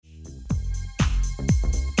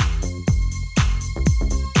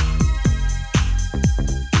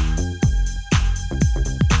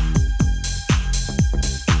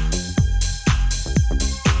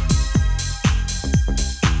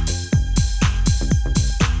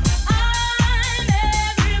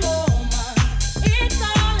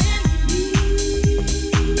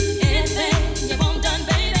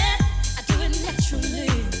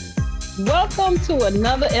to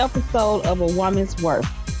another episode of A Woman's Worth.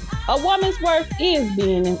 A woman's worth is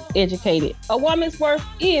being educated. A woman's worth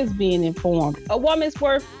is being informed. A woman's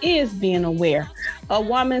worth is being aware. A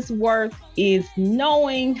woman's worth is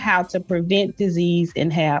knowing how to prevent disease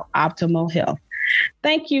and have optimal health.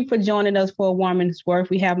 Thank you for joining us for A Woman's Worth.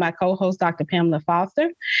 We have my co-host, Dr. Pam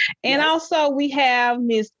Foster. And also we have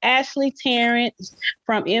Ms. Ashley Tarrant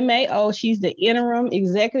from MAO. She's the Interim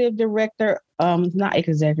Executive Director,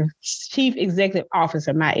 Chief Executive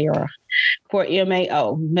Officer, my era, for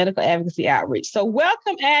MAO, Medical Advocacy and Outreach. So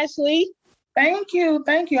welcome, Ashley. Thank you.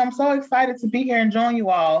 I'm so excited to be here and join you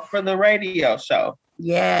all for the radio show.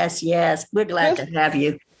 Yes. We're glad to have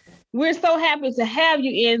you. We're so happy to have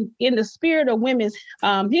you in the spirit of Women's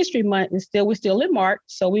History Month. And we're still in March.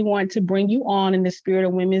 So we wanted to bring you on in the spirit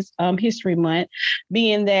of Women's History Month,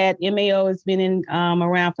 being that MAO has been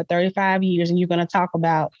around for 35 years, and you're going to talk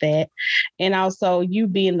about that. And also you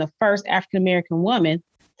being the first African-American woman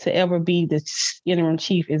to ever be the Interim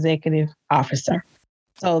Chief Executive Officer.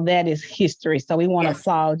 So that is history. So we want to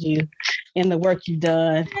applaud you in the work you've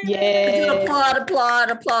done. Yes.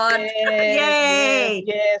 Applaud. Yay.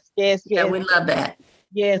 Yes. Yeah, we love that.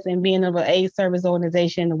 Yes, and being of an AIDS service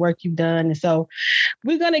organization, the work you've done. And so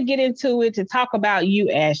we're going to get into it to talk about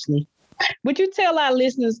you, Ashley. Would you tell our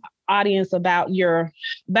listeners, audience about MAO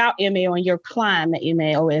and your climb at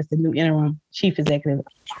MAO as the new Interim Chief Executive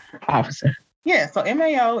Officer? Yeah, so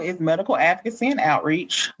MAO is Medical Advocacy and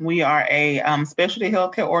Outreach. We are a specialty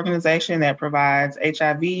healthcare organization that provides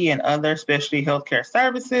HIV and other specialty healthcare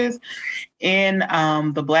services. In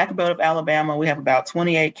the Black Belt of Alabama, we have about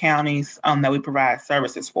 28 counties that we provide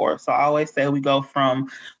services for. So I always say we go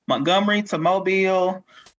from Montgomery to Mobile,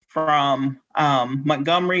 from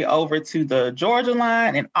Montgomery over to the Georgia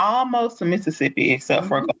line, and almost to Mississippi, except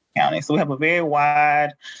for Gulf County. So we have a very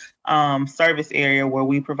wide service area where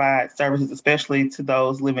we provide services, especially to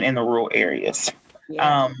those living in the rural areas.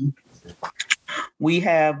 Yeah. We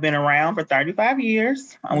have been around for 35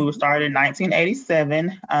 years. We were started in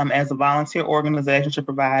 1987 as a volunteer organization to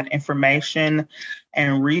provide information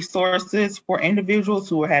and resources for individuals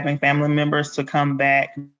who were having family members to come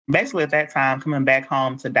back. Basically, at that time, coming back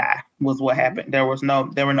home to die was what happened. There were no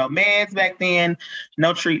meds back then,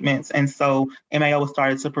 no treatments. And so MAO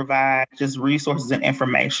started to provide just resources and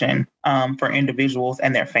information for individuals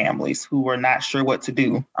and their families who were not sure what to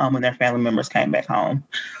do when their family members came back home.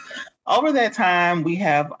 Over that time, we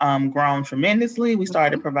have grown tremendously. We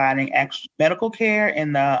started providing medical care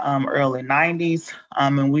in the early 90s,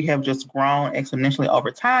 and we have just grown exponentially over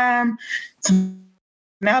time to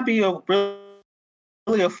now be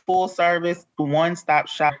really a full service, one-stop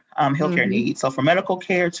shop healthcare needs. So from medical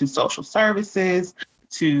care to social services,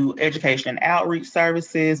 to education and outreach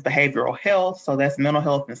services, behavioral health, so that's mental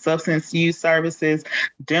health and substance use services,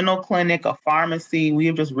 dental clinic, a pharmacy. We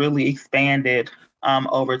have just really expanded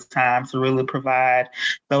over time to really provide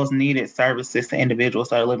those needed services to individuals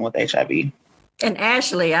that are living with HIV. And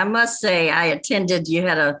Ashley, I must say, you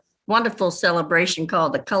had a wonderful celebration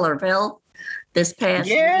called the Color of Health this past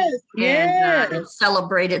week. And it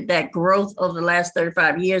celebrated that growth over the last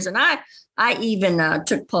 35 years. And I even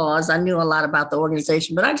took pause. I knew a lot about the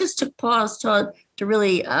organization, but I just took pause to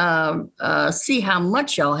really see how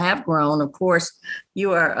much y'all have grown. Of course,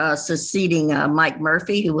 you are succeeding Mike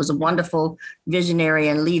Murphy, who was a wonderful visionary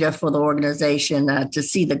and leader for the organization to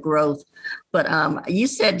see the growth. But you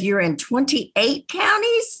said you're in 28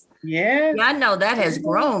 counties? Yeah, I know that has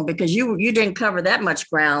grown because you didn't cover that much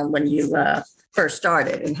ground when you first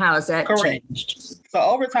started. And how has that changed? So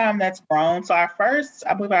over time, that's grown. So our first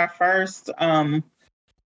kind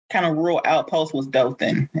of rural outpost was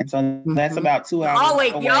Dothan. And so that's about 2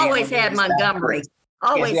 hours. You always had Montgomery.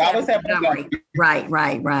 Always had Montgomery. Right.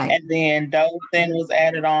 And then Dothan was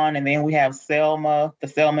added on. And then we have Selma, the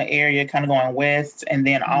Selma area kind of going west. And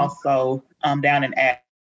then also down in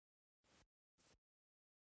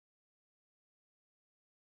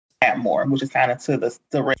Atmore, which is kind of to the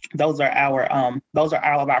those are all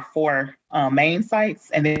of our four main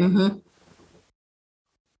sites. And then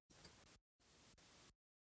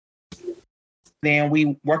then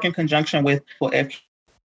we work in conjunction with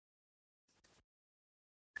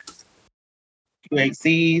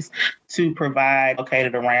FQHCs to provide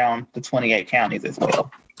located around the 28 counties as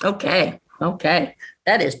well. Okay.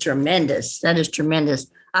 That is tremendous.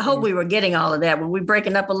 I hope we were getting all of that. Were we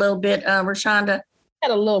breaking up a little bit, Reashanda? Had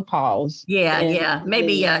a little pause. Yeah.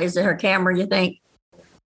 Maybe, is it her camera, you think?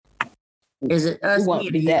 Is it us? It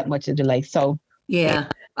won't be that much of a delay. So, yeah.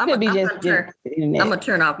 I'm going to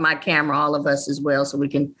turn off my camera, all of us as well, so we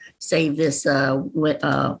can save this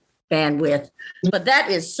bandwidth. But that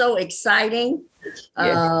is so exciting.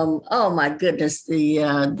 Oh my goodness,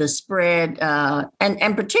 the spread,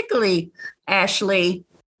 and particularly, Ashley,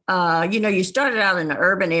 you started out in the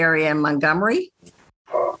urban area in Montgomery,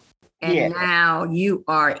 and now you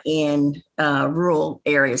are in rural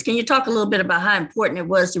areas. Can you talk a little bit about how important it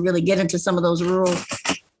was to really get into some of those rural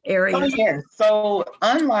areas? Oh, yes. So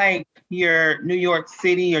unlike your New York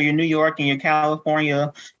City or your New York and your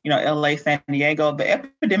California, LA, San Diego, the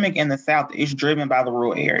epidemic in the South is driven by the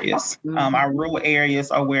rural areas. Mm-hmm. Our rural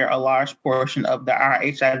areas are where a large portion of our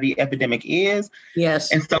HIV epidemic is.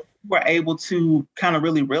 Yes. And so we're able to kind of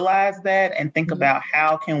really realize that and think about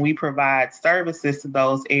how can we provide services to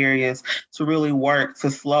those areas to really work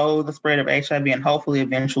to slow the spread of HIV and hopefully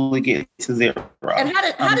eventually get to zero. And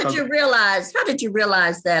how did you realize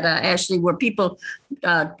that, Ashley? Were people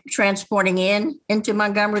transporting into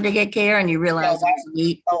Montgomery to get care, and you realized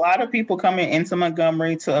a lot of people coming into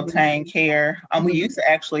Montgomery to obtain care. We used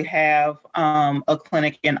to actually have a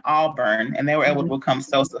clinic in Auburn, and they were able to become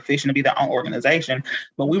self-sufficient to be their own organization.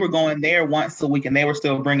 But we were going there once a week, and they were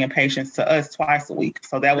still bringing patients to us twice a week.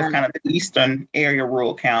 So that was kind of the eastern area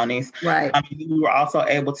rural counties. Right. We were also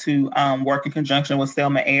able to work in conjunction with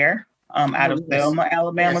Selma Air out of Selma,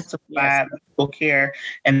 Alabama, to provide medical care,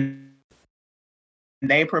 and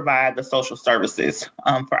they provide the social services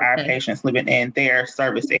for our patients living in their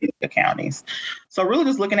service area counties. So really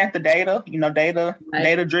just looking at the data,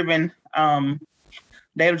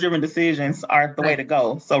 data-driven decisions are the way to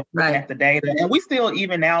go. So looking at the data, and we still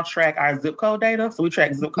even now track our zip code data. So we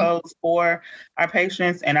track zip codes for our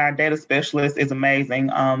patients, and our data specialist is amazing,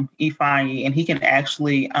 Ifeanyi, and he can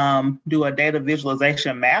actually do a data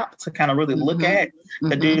visualization map to kind of really look at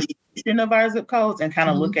the distribution of our zip codes and kind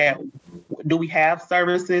of look at, do we have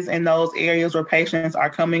services in those areas where patients are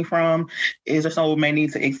coming from? Is there something we may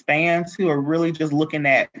need to expand to, or really just looking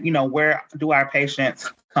at, where do our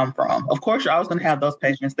patients come from? Of course, you're always going to have those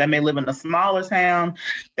patients that may live in a smaller town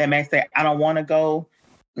that may say, I don't want to go.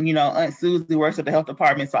 Aunt Susie works at the health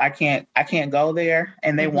department, so I can't go there,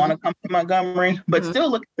 and they want to come to Montgomery, but still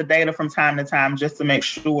look at the data from time to time just to make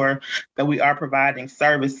sure that we are providing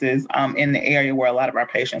services in the area where a lot of our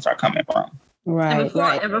patients are coming from. Right.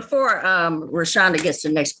 And before Reashanda gets to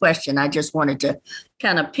the next question, I just wanted to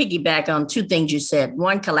kind of piggyback on two things you said.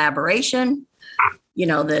 One, collaboration.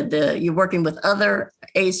 You're working with other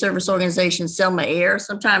AIDS service organizations, Selma Air.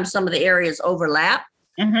 Sometimes some of the areas overlap.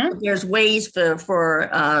 There's ways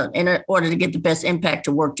for in order to get the best impact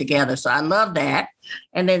to work together. So I love that.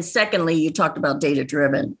 And then secondly, you talked about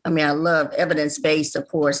data-driven. I mean, I love evidence-based, of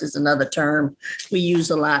course, is another term we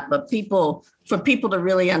use a lot. But for people to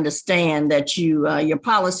really understand that your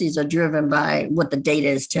policies are driven by what the data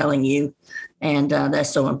is telling you. And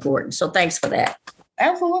that's so important. So thanks for that.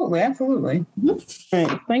 Absolutely. Right.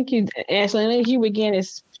 Thank you, Ashley. And as you begin to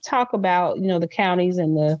talk about, the counties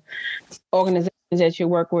and the organizations that you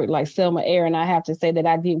work with, like Selma Air, and I have to say that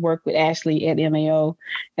I did work with Ashley at MAO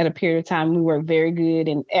at a period of time. We were very good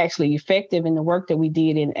and actually effective in the work that we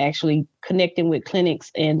did in actually connecting with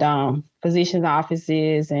clinics and physicians'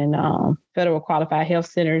 offices and federal qualified health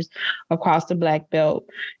centers across the Black Belt.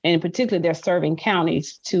 And in particular, they're serving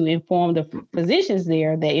counties to inform the physicians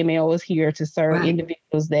there that MAO is here to serve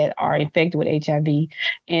individuals that are infected with HIV.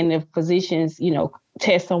 And if physicians,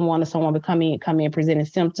 test someone or someone would come in presenting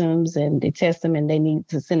symptoms, and they test them and they need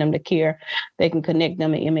to send them to care, they can connect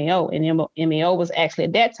them to MAO. And MAO was actually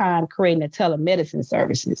at that time creating the telemedicine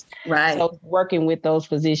services. Right. So working with those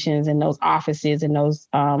physicians and those offices and those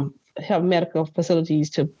health medical facilities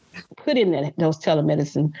to put in those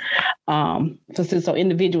telemedicine facilities. So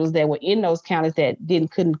individuals that were in those counties that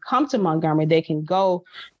couldn't come to Montgomery, they can go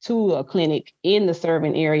to a clinic in the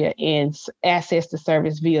serving area and access the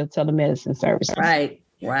service via telemedicine services. Right.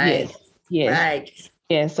 Yes. Right.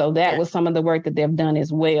 Yeah, so that was some of the work that they've done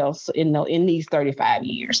as well, so, in these 35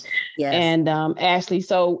 years. Yes. And Ashley,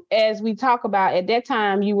 so as we talk about, at that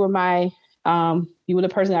time, you were the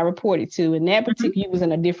person I reported to, and that particular, you was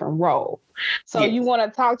in a different role. So you want to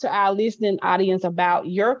talk to our listening audience about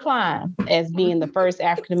your climb as being the first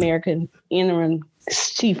African-American interim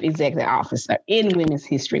chief executive officer in Women's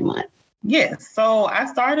History Month. Yes. So I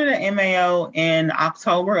started at MAO in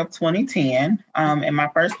October of 2010, and my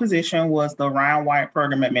first position was the Reashanda White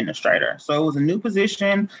Program Administrator. So it was a new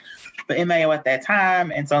position for MAO at that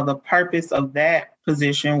time. And so the purpose of that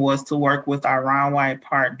position was to work with our Reashanda White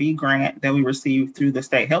Part B grant that we received through the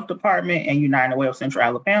State Health Department and United Way of Central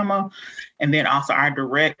Alabama, and then also our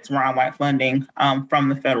direct Reashanda White funding from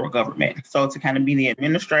the federal government. So to kind of be the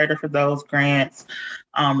administrator for those grants,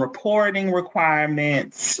 reporting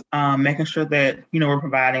requirements, making sure that, we're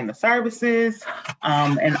providing the services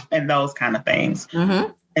and those kind of things.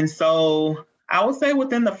 Mm-hmm. And so I would say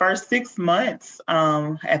within the first 6 months,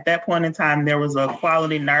 at that point in time, there was a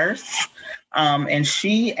quality nurse, and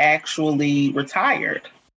she actually retired,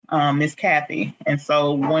 Miss Kathy. And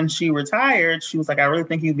so when she retired, she was like, I really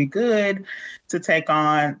think you'd be good to take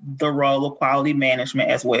on the role of quality management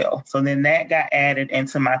as well. So then that got added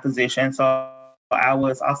into my position. So I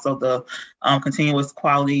was also the continuous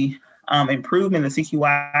quality improvement, the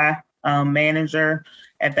CQI manager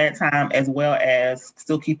at that time, as well as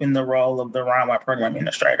still keeping the role of the Ron White program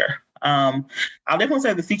administrator. I'll definitely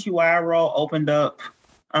say the CQI role opened up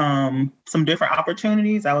some different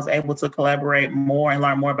opportunities. I was able to collaborate more and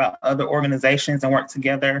learn more about other organizations and work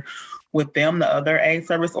together with them, the other aid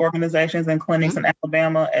service organizations and clinics in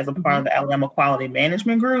Alabama, as a part of the Alabama Quality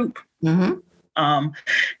Management Group.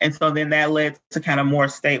 And so then that led to kind of more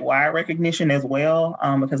statewide recognition as well,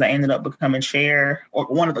 because I ended up becoming chair or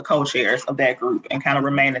one of the co-chairs of that group and kind of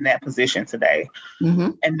remained in that position today.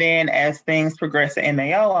 And then as things progressed at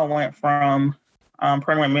MAO, I went from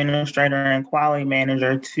program administrator and quality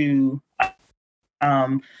manager to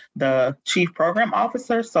the chief program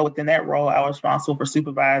officer. So within that role, I was responsible for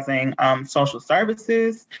supervising social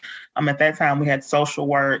services. At that time, we had social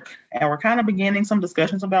work, and we're kind of beginning some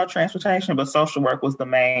discussions about transportation, but social work was the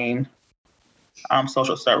main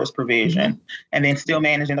social service provision, and then still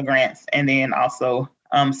managing the grants, and then also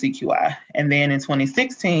CQI. And then in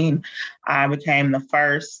 2016, I became the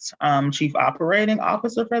first chief operating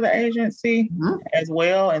officer for the agency as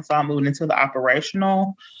well. And so I moved into the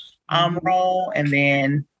operational role. And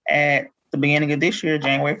then at the beginning of this year,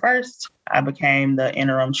 January 1st, I became the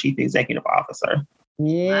interim chief executive officer.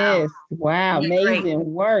 Yes. Wow. Amazing great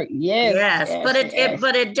work. Yes. But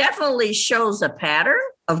it definitely shows a pattern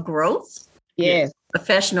of growth. Yes.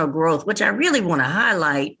 Professional growth, which I really want to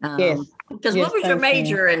highlight. Because what was your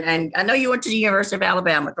major? And I know you went to the University of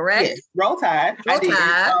Alabama, correct? Yes, Roll Tide.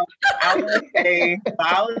 I was a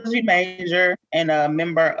biology major and a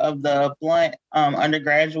member of the Blunt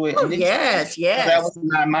undergraduate. Oh, yes. That was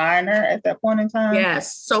my minor at that point in time.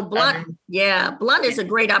 Yes. So Blunt is a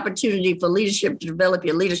great opportunity for leadership to develop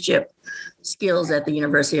your leadership skills at the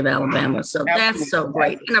University of Alabama. So that's so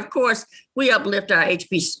great. And of course, we uplift our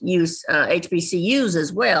HBCUs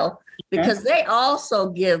as well, because they also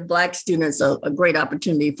give Black students a great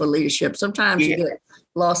opportunity for leadership. Sometimes you get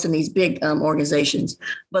lost in these big organizations,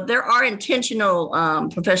 but there are intentional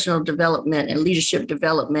professional development and leadership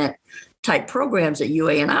development type programs at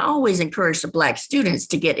UA. And I always encourage the Black students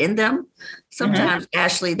to get in them. Sometimes,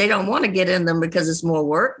 Ashley, they don't want to get in them because it's more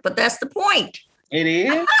work, but that's the point. It is.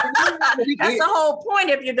 That's the whole point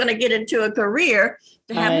if you're going to get into a career,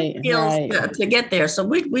 to have skills to get there. So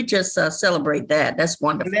we just celebrate that. That's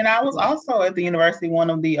wonderful. And then I was also at the university one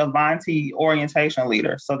of the Avanti orientation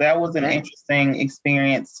leaders. So that was an interesting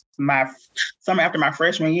experience summer after my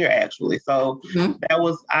freshman year, actually. So that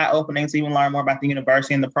was eye-opening to even learn more about the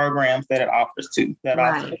university and the programs that it offers too. That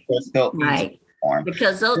also, of course, helped me.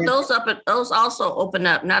 Because those also open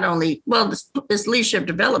up not only, it's leadership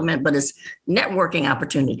development, but it's networking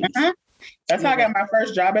opportunities. That's how I got my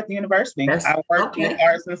first job at the university. I worked in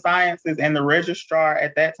arts and sciences, and the registrar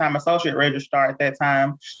at that time, associate registrar at that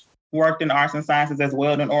time, worked in arts and sciences as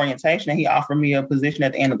well in orientation, and he offered me a position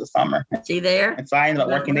at the end of the summer. See there? And so I ended up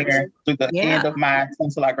working there through the end of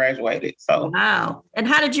until I graduated. So wow. And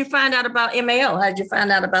how did you find out about MAO? How did you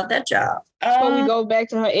find out about that job? Before we go back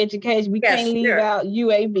to her education, we can't leave out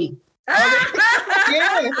UAB.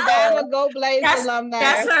 Go Blaze alumni.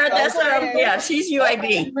 That's her. Yeah, she's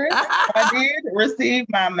UAB. I did receive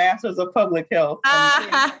my master's of public health.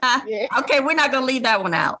 Okay, we're not going to leave that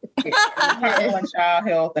one out. Child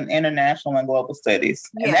health and international and global studies.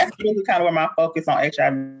 And that's really kind of where my focus on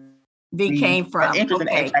HIV came from.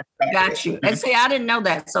 Okay. Got you. And see, I didn't know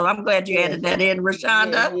that, so I'm glad you added that in,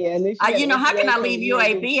 Reashanda. How can I leave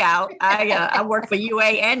UAB out? I work for UA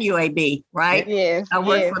and UAB, right? Yes. I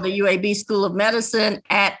work for the UAB School of Medicine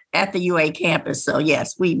at the UA campus. So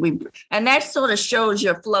yes, we and that sort of shows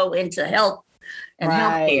your flow into health and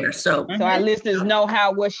healthcare. So our listeners know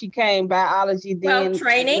what she came, biology, then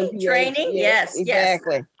training. Yes,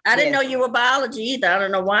 exactly. I didn't know you were biology either. I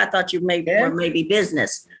don't know why I thought you were maybe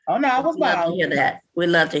business. Oh no, I was biology. We'd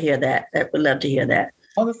love to hear that. We'd love to hear that.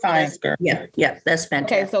 Oh, the science girl. Yeah, that's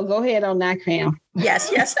fantastic. Okay, so go ahead on that, Pam. Yes.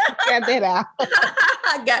 Got that out.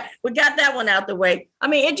 We got that one out the way. I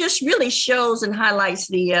mean, it just really shows and highlights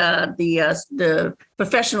the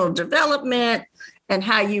professional development and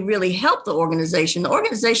how you really help the organization. The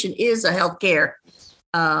organization is a healthcare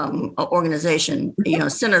organization,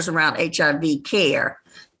 centers around HIV care,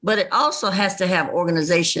 but it also has to have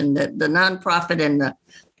organization, the nonprofit and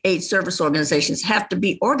AIDS service organizations have to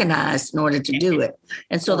be organized in order to do it.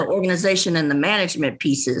 And so the organization and the management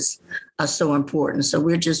pieces are so important. So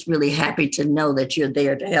we're just really happy to know that you're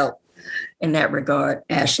there to help in that regard,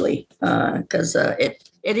 Ashley, because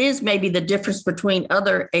it is maybe the difference between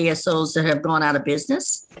other ASOs that have gone out of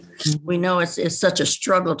business. We know it's such a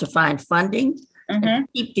struggle to find funding and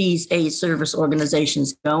keep these AIDS service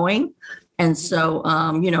organizations going. And so,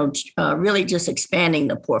 really just expanding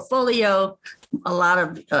the portfolio, a lot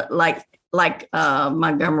of like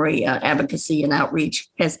Montgomery Advocacy and Outreach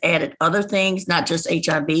has added other things, not just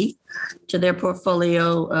HIV, to their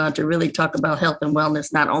portfolio to really talk about health and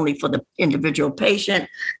wellness, not only for the individual patient.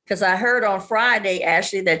 Because I heard on Friday,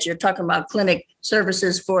 Ashley, that you're talking about clinic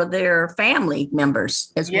services for their family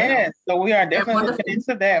members as well. Yes, so we are definitely looking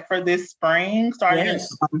into that for this spring. Starting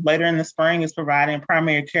later in the spring is providing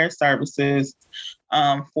primary care services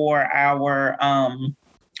for our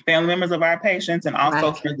family members of our patients, and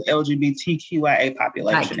also for the LGBTQIA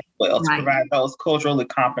population as well, to provide those culturally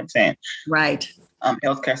competent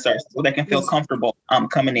healthcare services so they can feel comfortable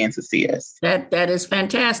coming in to see us. That is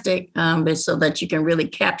fantastic, so that you can really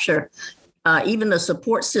capture even the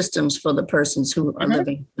support systems for the persons who are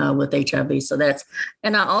living with HIV. So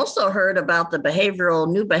and I also heard about the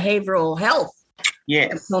new behavioral health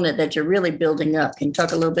component that you're really building up. Can you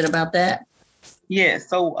talk a little bit about that? Yeah,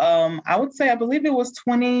 so I would say, I believe it was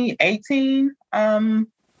 2018,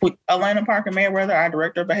 with Elena Parker Mayweather, our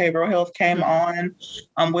director of behavioral health, came on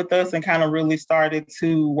with us and kind of really started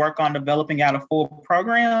to work on developing out a full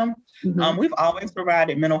program. We've always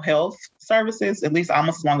provided mental health services, at least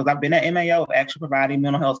almost as long as I've been at MAO, actually providing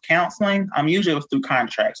mental health counseling. Usually it was through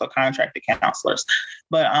contracts, so contracted counselors.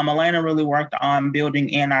 But Elena really worked on building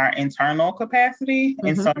in our internal capacity.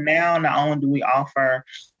 And so now not only do we offer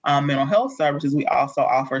mental health services, we also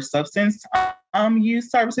offer substance use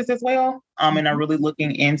services as well, and are really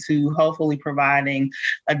looking into hopefully providing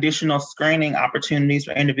additional screening opportunities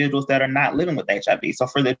for individuals that are not living with HIV. So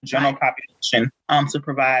for the general population, to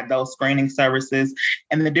provide those screening services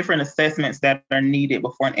and the different assessments that are needed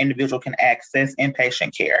before an individual can access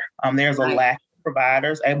inpatient care. There's a lack of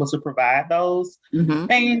providers able to provide those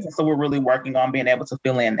things, and so we're really working on being able to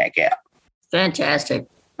fill in that gap. Fantastic.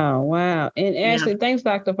 Oh, wow. And Ashley, thanks,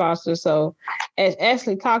 Dr. Foster. So as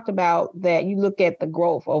Ashley talked about that, you look at the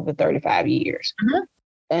growth over 35 years.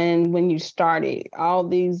 And when you started all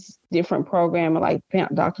these different programs, like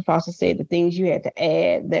Dr. Foster said, the things you had to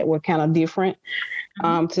add that were kind of different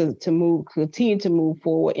to continue to move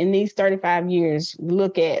forward. In these 35 years,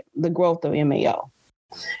 look at the growth of MAO.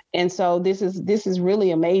 And so this is really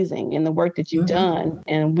amazing in the work that you've done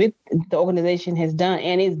and with the organization has done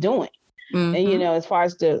and is doing. And, as far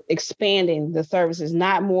as the expanding the services,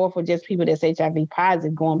 not more for just people that's HIV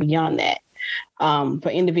positive, going beyond that for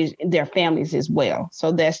individuals, their families as well.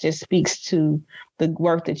 So that just speaks to the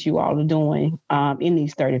work that you all are doing in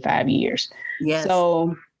these 35 years. Yes.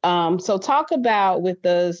 So talk about with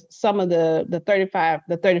us some of the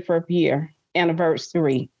 31st year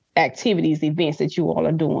anniversary activities, events that you all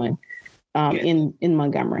are doing in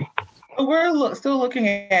Montgomery. We're still looking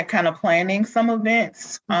at kind of planning some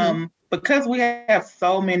events. Because we have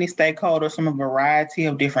so many stakeholders from a variety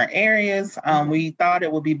of different areas, we thought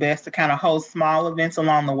it would be best to kind of host small events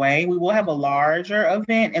along the way. We will have a larger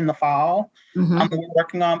event in the fall. We're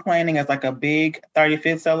working on planning as like a big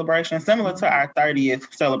 35th celebration, similar to our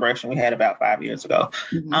 30th celebration we had about 5 years ago.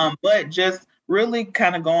 But just really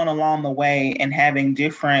kind of going along the way and having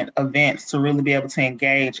different events to really be able to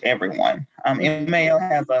engage everyone. MAO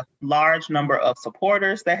has a large number of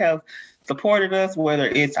supporters that have supported us, whether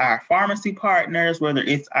it's our pharmacy partners, whether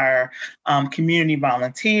it's our community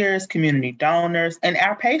volunteers, community donors, and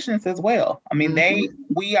our patients as well. I mean,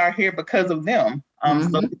 we are here because of them.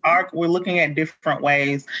 So we're looking at different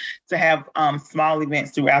ways to have small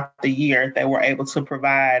events throughout the year that we're able to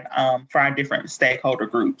provide for our different stakeholder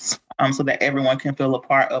groups, so that everyone can feel a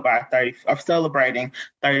part of celebrating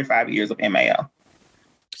 35 years of MAO.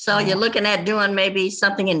 So you're looking at doing maybe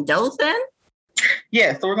something in Dothan?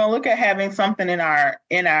 Yeah, so we're going to look at having something in our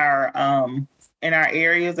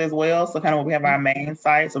areas as well. So kind of we have our main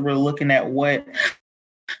site. So we're looking at what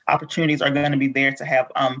opportunities are going to be there to have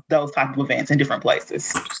those type of events in different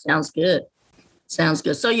places. Sounds good.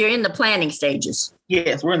 So you're in the planning stages.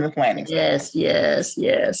 Yes, we're in the planning stages.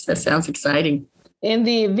 Yes. That sounds exciting. And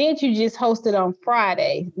the event you just hosted on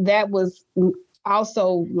Friday, that was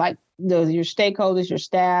also like your stakeholders, your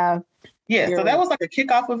staff. Yeah, so that was like a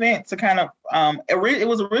kickoff event to kind of, it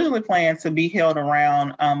was originally planned to be held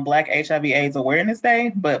around Black HIV/AIDS Awareness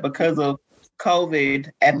Day, but because of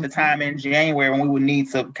COVID at the time in January when we would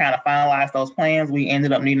need to kind of finalize those plans, we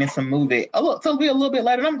ended up needing to move it a little bit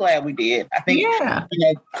later. And I'm glad we did. I think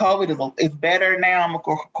COVID is better now. Of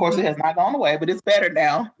course, it has not gone away, but it's better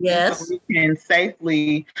now. Yes. So we can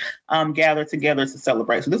safely gather together to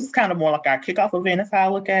celebrate. So this is kind of more like our kickoff event is how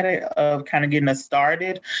I look at it, of kind of getting us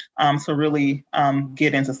started to really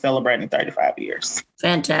get into celebrating 35 years.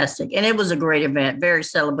 Fantastic. And it was a great event, very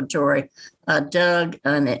celebratory. Doug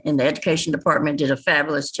in the education department did a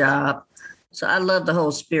fabulous job. So I love the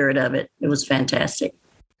whole spirit of it. It was fantastic.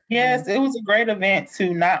 Yes, it was a great event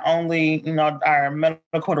to not only, our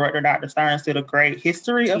medical director, Dr. Stearns, did a great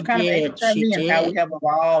history of kind of HIV and how we have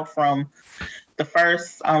evolved from the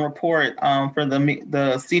first report for the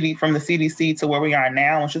CDC to where we are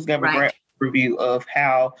now, and she's got a great review of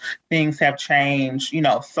how things have changed,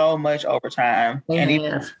 so much over time. And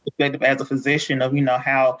even perspective as a physician of,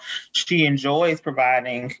 how she enjoys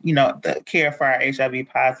providing, the care for our HIV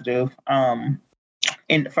positive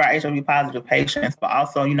and for our HIV positive patients, but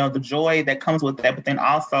also, the joy that comes with that, but then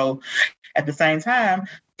also at the same time,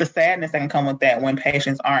 the sadness that can come with that when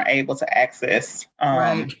patients aren't able to access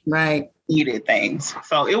needed things.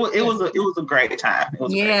 So it was a great time.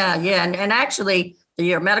 And actually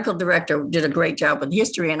your medical director did a great job with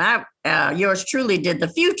history, and yours truly did the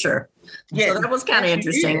future. So that was kind of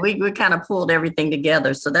interesting. We kind of pulled everything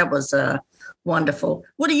together. So that was wonderful.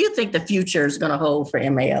 What do you think the future is going to hold for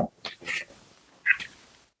MAO?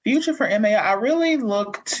 Future for MAO, I really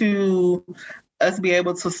look to us be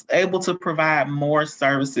able to provide more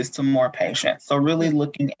services to more patients. So really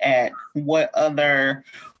looking at what other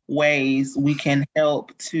ways we can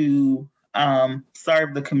help to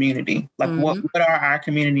serve the community. Like what are our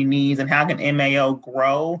community needs and how can MAO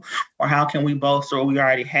grow, or how can we bolster what we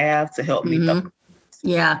already have to help meet them?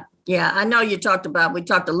 Yeah, I know we talked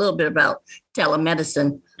a little bit about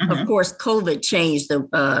telemedicine. Of course, COVID changed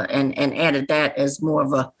and added that as more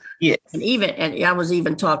of a, and I was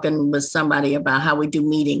even talking with somebody about how we do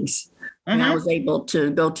meetings. And I was able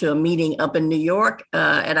to go to a meeting up in New York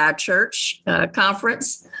at our church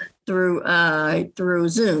conference through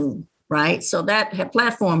Zoom. Right. So that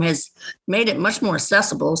platform has made it much more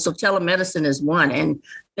accessible. So telemedicine is one. And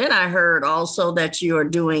then I heard also that you are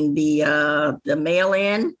doing the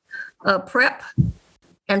mail-in prep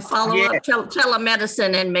and follow-up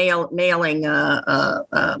telemedicine and mailing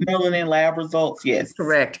in lab results. Yes.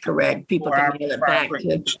 Correct. People can mail it back.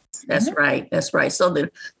 That's right. So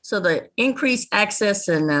the increased access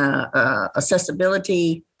and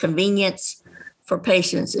accessibility, convenience for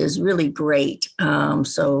patients is really great.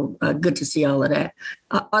 So good to see all of that.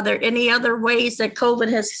 Are there any other ways that COVID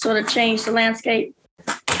has sort of changed the landscape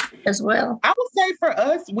as well? I would say for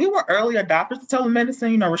us, we were early adopters of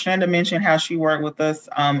telemedicine. Reashanda mentioned how she worked with us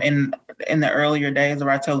in the earlier days of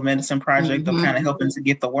our telemedicine project of kind of helping to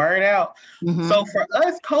get the word out. So for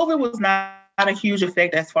us, COVID was not a huge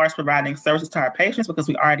effect as far as providing services to our patients because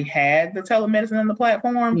we already had the telemedicine on the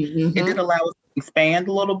platform. It did allow us to expand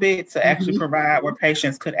a little bit to actually provide where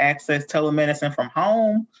patients could access telemedicine from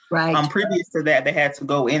home. Right. Previous to that, they had to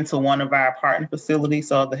go into one of our partner facilities,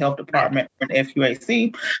 so the health department and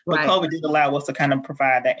FQAC. But COVID did allow us to kind of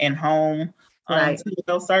provide that in-home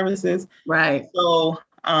those services. Right. So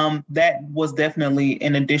that was definitely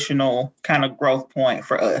an additional kind of growth point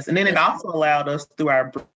for us. And then it also allowed us through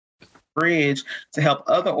our bridge to help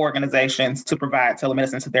other organizations to provide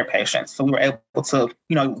telemedicine to their patients. So we were able to,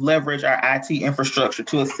 leverage our IT infrastructure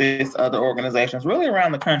to assist other organizations really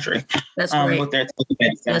around the country. That's great. With their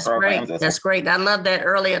telemedicine programs. That's great. I love that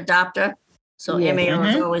early adopter. So MAO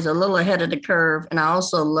is always a little ahead of the curve. And I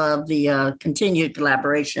also love the continued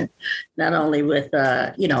collaboration, not only with,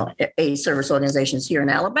 aid service organizations here in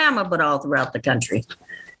Alabama, but all throughout the country.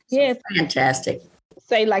 So fantastic.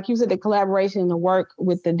 Say, like you said, the collaboration and the work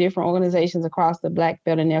with the different organizations across the Black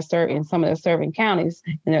Belt in some of their serving counties,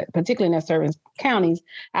 and particularly in their serving counties,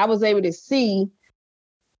 I was able to see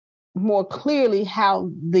more clearly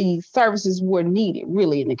how the services were needed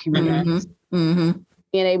really in the communities.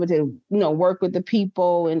 Being able to, work with the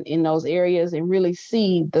people in those areas and really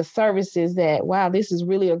see the services that, wow, this is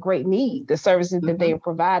really a great need. The services that they are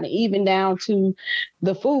providing, even down to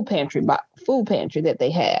the food pantry that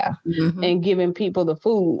they have, and giving people the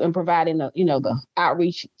food and providing the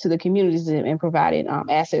outreach to the communities and providing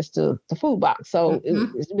access to the food box. So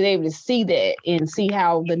it's been able to see that and see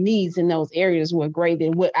how the needs in those areas were greater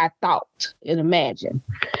than what I thought and imagined.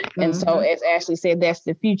 And so, as Ashley said, that's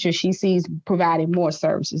the future. She sees providing more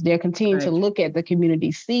services. They'll continue to look at the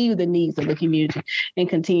community, see the needs of the community, and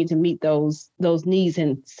continue to meet those needs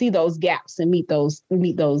and see those gaps and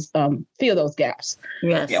fill those gaps.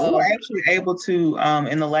 Yes. Yeah, we were actually able to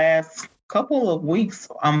in the last couple of weeks,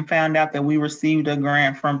 found out that we received a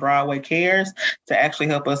grant from Broadway Cares to actually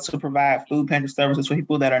help us to provide food pantry services for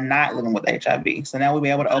people that are not living with HIV. So now we'll be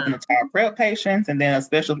able to open it to our PrEP patients, and then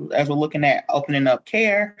especially as we're looking at opening up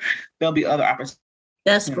care, there'll be other opportunities.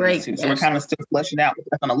 That's great. Too. So we're kind of still fleshing out what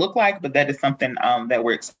that's going to look like, but that is something that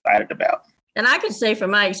we're excited about. And I can say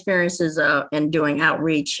from my experiences in doing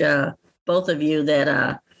outreach, both of you,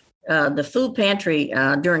 that the food pantry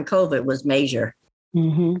during COVID was major.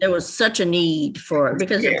 Mm-hmm. There was such a need for,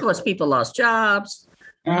 because of course people lost jobs.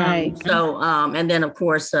 Right. So, and then of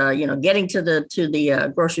course, getting to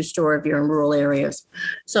the grocery store if you're in rural areas.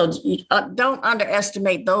 So don't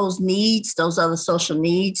underestimate those needs, those other social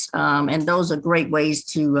needs. And those are great ways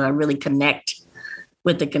to really connect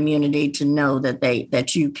with the community, to know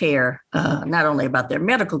that you care not only about their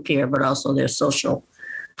medical care, but also their social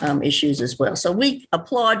issues as well. So we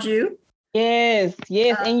applaud you. Yes,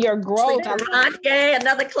 and your growth. Yay,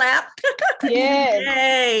 another clap. Yes.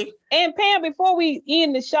 Yay. And Pam, before we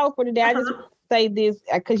end the show for today, I just want to say this,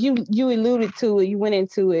 because you alluded to it, you went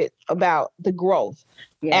into it about the growth,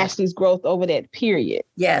 Ashley's growth over that period.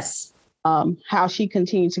 Yes. How she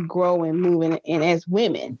continued to grow and move in as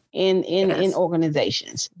women in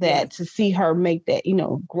organizations, that to see her make that,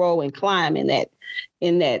 grow and climb in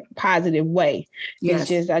that positive way.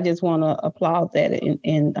 Yes. I just want to applaud that.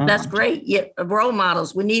 And that's great. Yeah. Role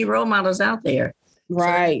models. We need role models out there.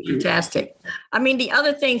 Right. So fantastic. I mean, the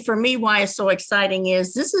other thing for me, why it's so exciting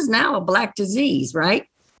is this is now a Black disease, right?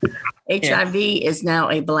 HIV is now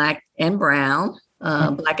a Black and brown,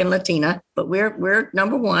 Black and Latina, but we're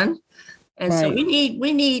number one. And so we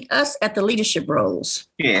need us at the leadership roles.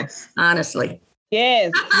 Yes. Honestly.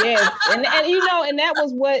 Yes. And that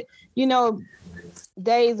was what,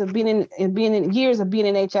 days of being in years of being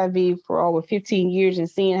in HIV for over 15 years, and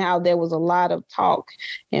seeing how there was a lot of talk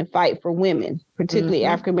and fight for women, particularly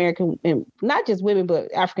African American, and not just women,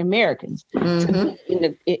 but African Americans to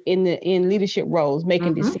be in leadership roles,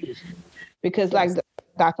 making decisions. Because like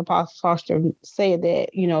Dr. Foster said, that,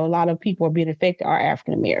 a lot of people are being affected are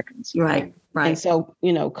African Americans. Right. And so,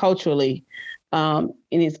 culturally, and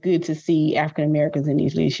it's good to see African Americans in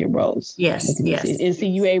these leadership roles. Yes. And see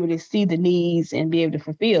you able to see the needs and be able to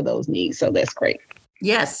fulfill those needs. So that's great.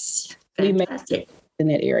 Yes. Fantastic. In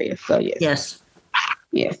that area. So yes.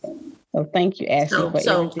 So thank you, Ashley.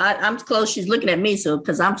 So I'm close. She's looking at me. So,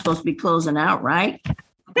 because I'm supposed to be closing out, right?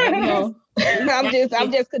 I'm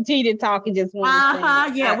just continuing talking. Just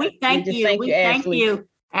want to we thank you. We thank you,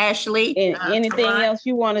 Ashley. And anything else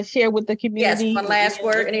you want to share with the community? Yes, one last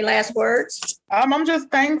word. Any last words? I'm just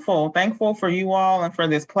thankful for you all and for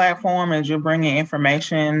this platform as you're bringing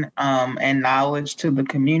information and knowledge to the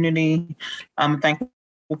community. I'm thankful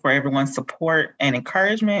for everyone's support and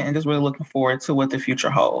encouragement, and just really looking forward to what the future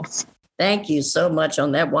holds. Thank you so much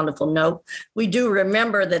on that wonderful note. We do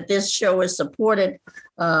remember that this show is supported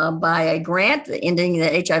by a grant, Ending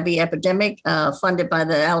the HIV Epidemic, funded by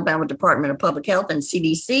the Alabama Department of Public Health and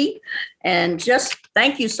CDC. And just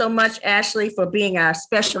thank you so much, Ashley, for being our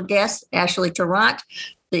special guest, Ashley Tarrant,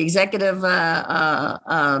 the executive,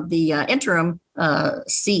 the interim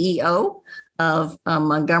CEO of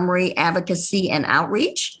Montgomery Advocacy and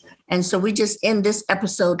Outreach. And so we just end this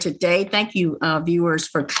episode today. Thank you, viewers,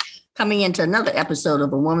 for coming into another episode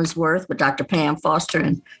of A Woman's Worth with Dr. Pam Foster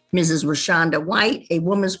and Mrs. Reashanda White. A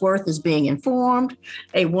woman's worth is being informed.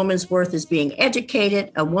 A woman's worth is being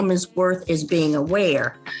educated. A woman's worth is being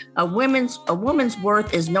aware. A woman's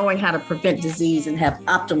worth is knowing how to prevent disease and have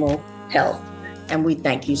optimal health. And we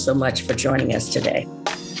thank you so much for joining us today.